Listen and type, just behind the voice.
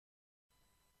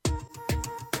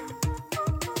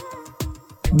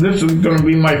This is going to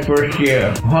be my first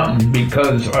year hunting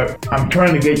because I'm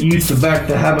trying to get used to back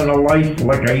to having a life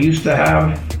like I used to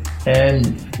have,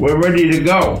 and we're ready to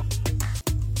go.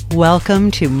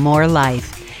 Welcome to More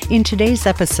Life. In today's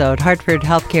episode, Hartford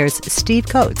Healthcare's Steve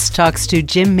Coates talks to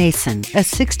Jim Mason, a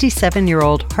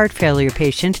 67-year-old heart failure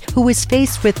patient who was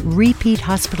faced with repeat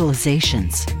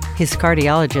hospitalizations. His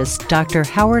cardiologist, Dr.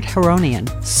 Howard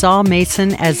Haronian, saw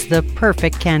Mason as the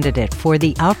perfect candidate for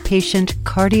the outpatient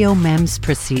CardioMEMS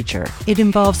procedure. It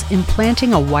involves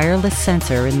implanting a wireless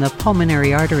sensor in the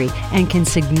pulmonary artery and can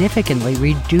significantly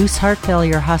reduce heart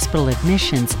failure hospital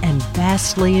admissions and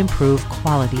vastly improve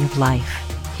quality of life.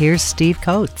 Here's Steve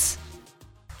Coates.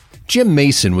 Jim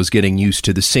Mason was getting used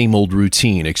to the same old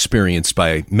routine experienced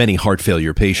by many heart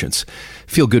failure patients.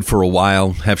 Feel good for a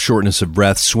while, have shortness of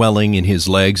breath, swelling in his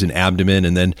legs and abdomen,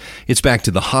 and then it's back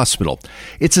to the hospital.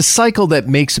 It's a cycle that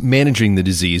makes managing the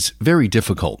disease very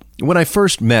difficult. When I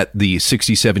first met the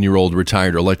 67-year-old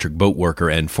retired electric boat worker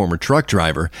and former truck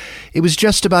driver, it was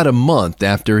just about a month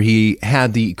after he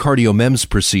had the CardioMEMS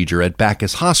procedure at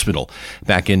Bacchus Hospital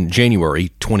back in January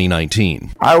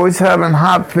 2019. I was having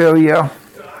heart failure.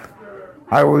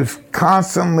 I was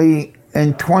constantly,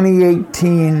 in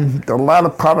 2018, the latter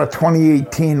part of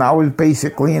 2018, I was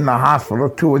basically in the hospital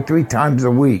 2 or 3 times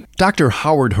a week. Dr.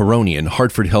 Howard Haronian,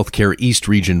 Hartford Healthcare East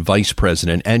Region Vice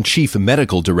President and Chief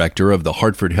Medical Director of the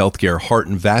Hartford Healthcare Heart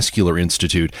and Vascular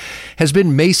Institute, has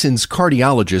been Mason's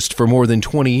cardiologist for more than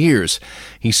 20 years.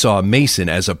 He saw Mason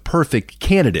as a perfect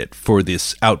candidate for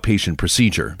this outpatient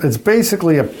procedure. It's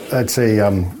basically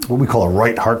what we call a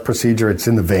right heart procedure. It's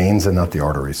in the veins and not the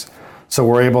arteries. So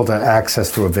we're able to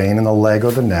access through a vein in the leg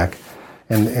or the neck,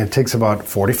 and it takes about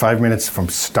 45 minutes from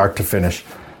start to finish.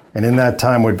 And in that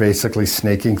time, we're basically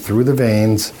snaking through the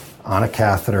veins on a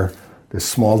catheter, this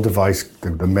small device,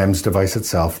 the MEMS device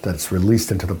itself, that's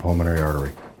released into the pulmonary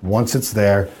artery. Once it's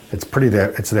there,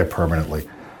 it's there permanently.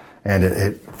 And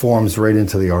it forms right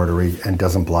into the artery and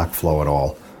doesn't block flow at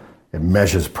all. It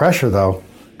measures pressure, though,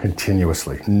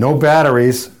 continuously. No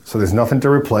batteries, so there's nothing to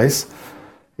replace.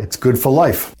 It's good for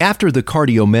life. After the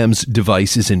CardioMEMS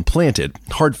device is implanted,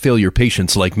 heart failure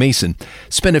patients like Mason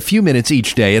spend a few minutes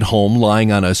each day at home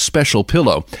lying on a special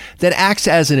pillow that acts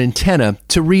as an antenna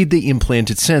to read the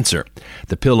implanted sensor.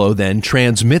 The pillow then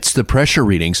transmits the pressure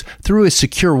readings through a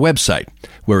secure website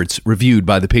where it's reviewed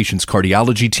by the patient's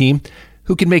cardiology team,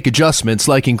 who can make adjustments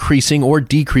like increasing or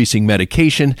decreasing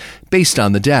medication based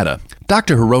on the data.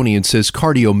 Dr. Haronian says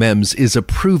CardioMEMS is a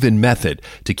proven method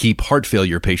to keep heart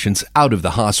failure patients out of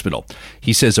the hospital.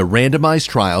 He says a randomized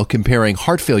trial comparing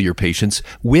heart failure patients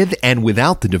with and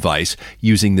without the device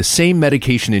using the same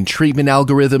medication and treatment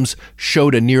algorithms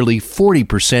showed a nearly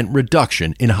 40%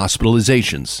 reduction in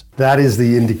hospitalizations. That is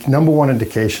the number one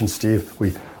indication, Steve.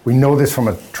 We know this from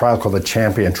a trial called the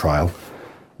Champion trial,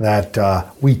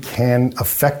 that we can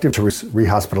effectively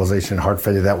rehospitalization in heart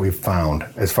failure that we've found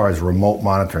as far as remote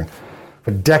monitoring. For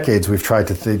decades, we've tried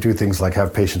to do things like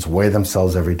have patients weigh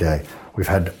themselves every day. We've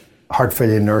had heart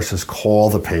failure nurses call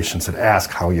the patients and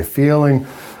ask, how are you feeling?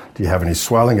 Do you have any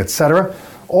swelling, etc.?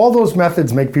 All those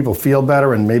methods make people feel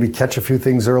better and maybe catch a few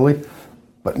things early,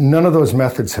 but none of those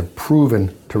methods have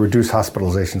proven to reduce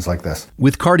hospitalizations like this.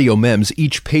 With CardioMEMS,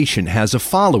 each patient has a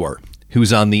follower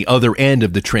who's on the other end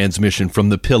of the transmission from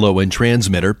the pillow and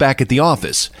transmitter back at the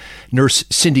office. Nurse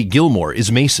Cindy Gilmore is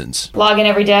Mason's. Log in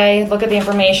every day, look at the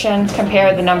information,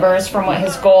 compare the numbers from what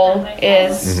his goal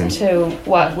is to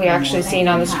what we're actually seeing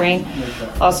on the screen.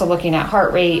 Also looking at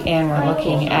heart rate, and we're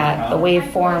looking at the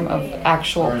waveform of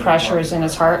actual pressures in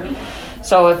his heart.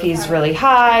 So if he's really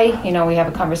high, we have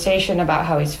a conversation about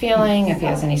how he's feeling, if he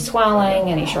has any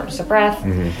swelling, any shortness of breath,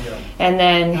 and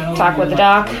then talk with the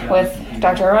doc, with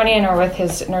Dr. Haronian or with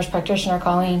his nurse practitioner,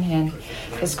 Colleen, and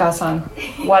discuss on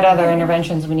what other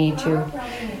interventions we need to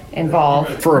involve.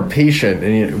 For a patient,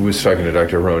 and I was talking to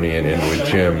Dr. Haronian and with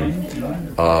Jim,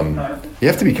 you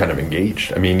have to be kind of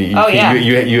engaged. I mean, you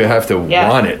have to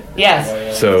want it.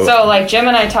 Yes. So like Jim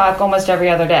and I talk almost every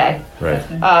other day.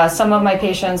 Right. Some of my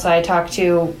patients I talk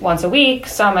to once a week.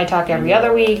 Some I talk every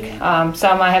other week.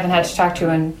 Some I haven't had to talk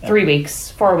to in 3 weeks,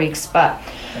 4 weeks. But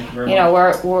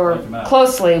we're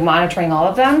closely monitoring all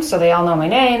of them, so they all know my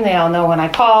name. They all know when I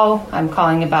call. I'm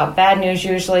calling about bad news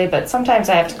usually, but sometimes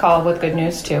I have to call with good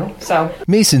news too. So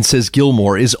Mason says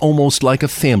Gilmore is almost like a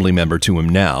family member to him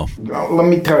now. Let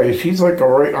me tell you, she's like a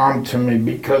right arm to me,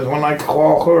 because when I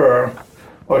call her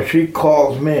or she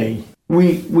calls me,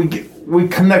 we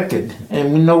connected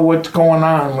and we know what's going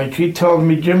on. When she tells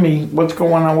me, Jimmy, what's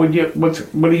going on with you?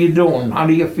 What are you doing? How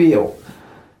do you feel?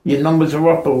 your numbers are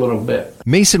up a little bit.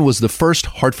 Mason was the first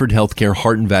Hartford Healthcare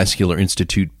Heart and Vascular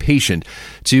Institute patient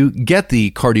to get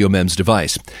the CardioMEMS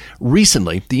device.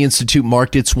 Recently, the Institute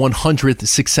marked its 100th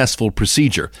successful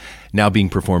procedure, now being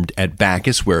performed at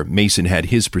Bacchus, where Mason had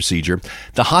his procedure,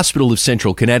 the Hospital of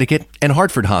Central Connecticut, and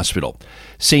Hartford Hospital.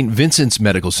 St. Vincent's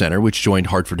Medical Center, which joined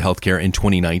Hartford Healthcare in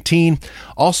 2019,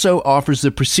 also offers the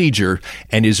procedure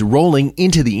and is rolling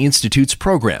into the Institute's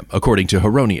program, according to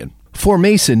Haronian. For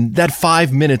Mason, that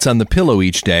 5 minutes on the pillow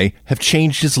each day have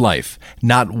changed his life.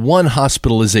 Not one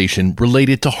hospitalization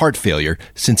related to heart failure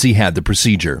since he had the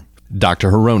procedure.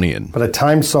 Dr. Haronian. By the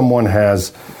time someone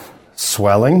has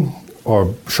swelling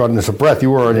or shortness of breath,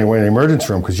 you were already in the emergency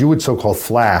room because you would so-called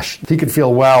flash. He could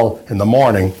feel well in the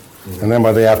morning, and then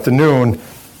by the afternoon,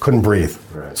 couldn't breathe.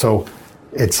 Right. So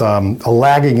it's a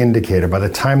lagging indicator. By the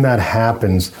time that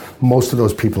happens, most of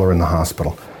those people are in the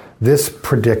hospital. This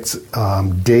predicts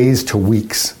days to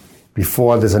weeks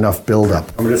before there's enough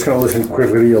buildup. I'm just going to listen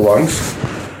quickly to your lungs.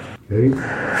 Okay.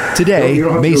 Today,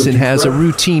 Mason has a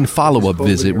routine follow-up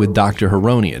visit with Dr.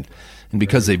 Haronian. And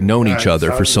because they've known each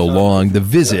other for so long, the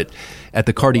visit at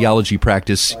the cardiology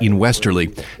practice in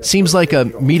Westerly seems like a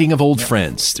meeting of old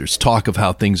friends. There's talk of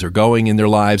how things are going in their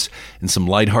lives and some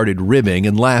lighthearted ribbing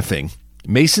and laughing.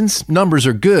 Mason's numbers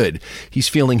are good. He's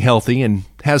feeling healthy and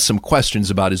has some questions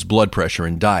about his blood pressure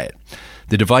and diet.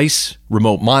 The device,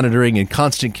 remote monitoring, and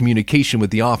constant communication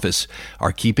with the office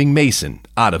are keeping Mason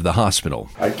out of the hospital.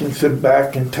 I can sit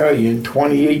back and tell you, in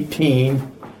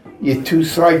 2018, your two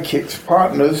sidekicks,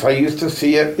 partners, I used to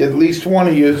see it, at least one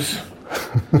of you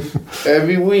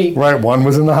every week. Right, one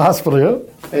was in the hospital, yeah.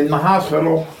 In the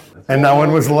hospital. And now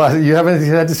when was the last? You haven't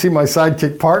had to see my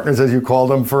sidekick partners, as you call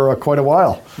them, for quite a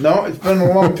while. No, it's been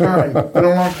a long time.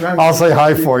 I'll say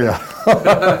hi for you.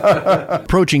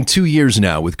 Approaching 2 years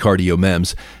now with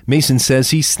CardioMEMS, Mason says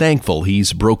he's thankful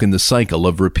he's broken the cycle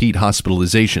of repeat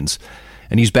hospitalizations.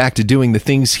 And he's back to doing the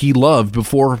things he loved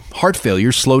before heart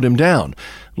failure slowed him down,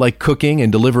 like cooking and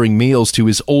delivering meals to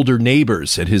his older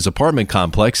neighbors at his apartment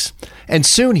complex. And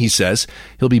soon, he says,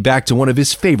 he'll be back to one of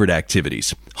his favorite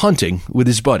activities, hunting with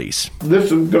his buddies.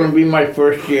 This is going to be my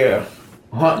first year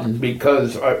hunting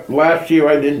because last year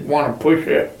I didn't want to push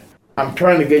it. I'm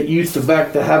trying to get used to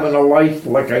back to having a life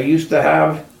like I used to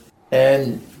have.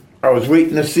 And I was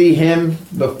waiting to see him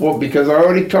before because I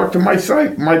already talked to my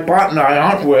partner I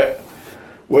hunt with.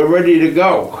 We're ready to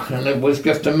go, and it was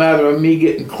just a matter of me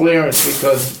getting clearance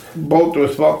because both of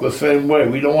us felt the same way.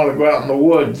 We don't want to go out in the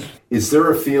woods. Is there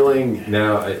a feeling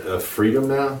now of freedom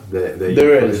now that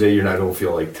you're not going to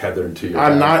feel like tethered to your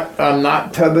house? I'm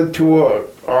not tethered to a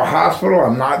hospital.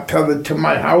 I'm not tethered to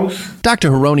my house.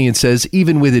 Dr. Haronian says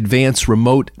even with advanced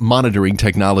remote monitoring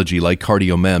technology like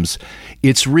CardioMEMS,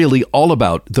 it's really all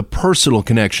about the personal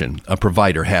connection a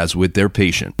provider has with their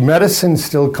patient. Medicine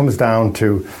still comes down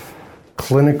to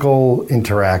clinical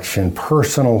interaction,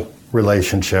 personal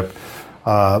relationship.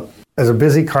 As a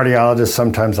busy cardiologist,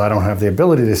 sometimes I don't have the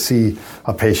ability to see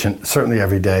a patient, certainly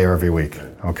every day or every week,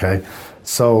 okay?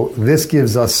 So this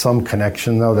gives us some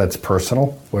connection, though, that's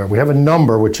personal, where we have a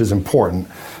number, which is important,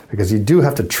 because you do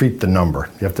have to treat the number.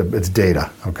 It's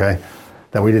data, okay,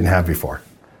 that we didn't have before.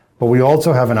 But we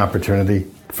also have an opportunity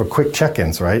for quick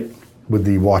check-ins, right, with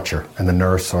the watcher and the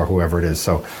nurse or whoever it is.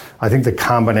 So I think the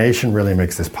combination really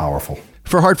makes this powerful.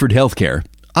 For Hartford Healthcare,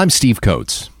 I'm Steve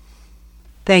Coates.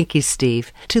 Thank you,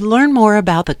 Steve. To learn more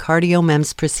about the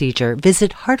CardioMEMS procedure,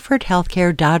 visit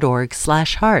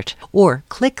hartfordhealthcare.org/heart or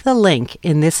click the link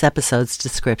in this episode's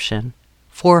description.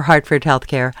 For Hartford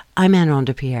Healthcare, I'm Manon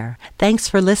DePierre. Thanks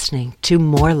for listening to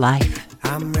More Life.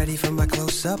 I'm ready for my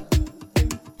close-up.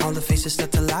 All the faces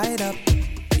start to light up.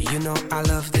 You know I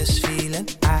love this feeling.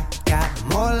 I got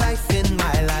more life in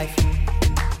my life.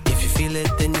 If you feel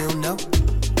it, then you'll know.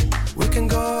 We can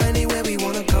go anywhere we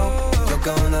wanna go. You're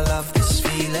gonna love this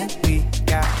feeling. We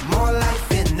got more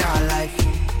life in our life.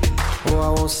 Oh,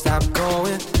 I won't stop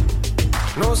going.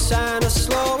 No sign of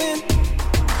slowing.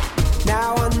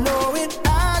 Now I know it.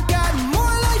 I got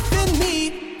more life in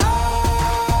me. I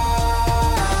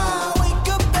wake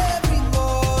up every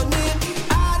morning.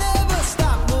 I never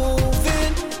stop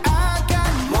moving. I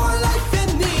got more life in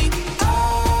me. I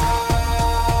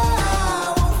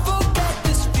won't forget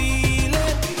this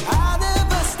feeling. I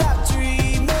never stop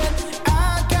dreaming.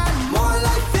 I got more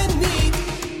life in me.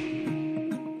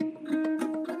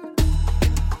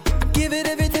 I give it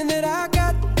everything that I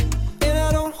got, and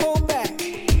I don't hold back.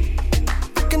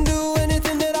 I can do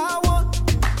anything that I want,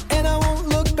 and I won't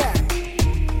look back.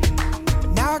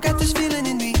 Now I got this feeling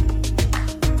in me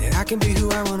that I can be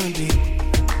who I wanna be.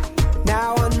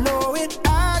 Now I know it.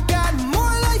 I got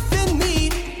more life in me.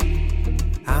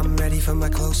 I'm ready for my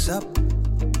close-up.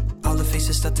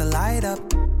 faces start to light up.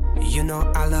 You know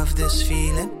I love this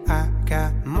feeling. I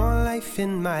got more life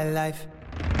in my life.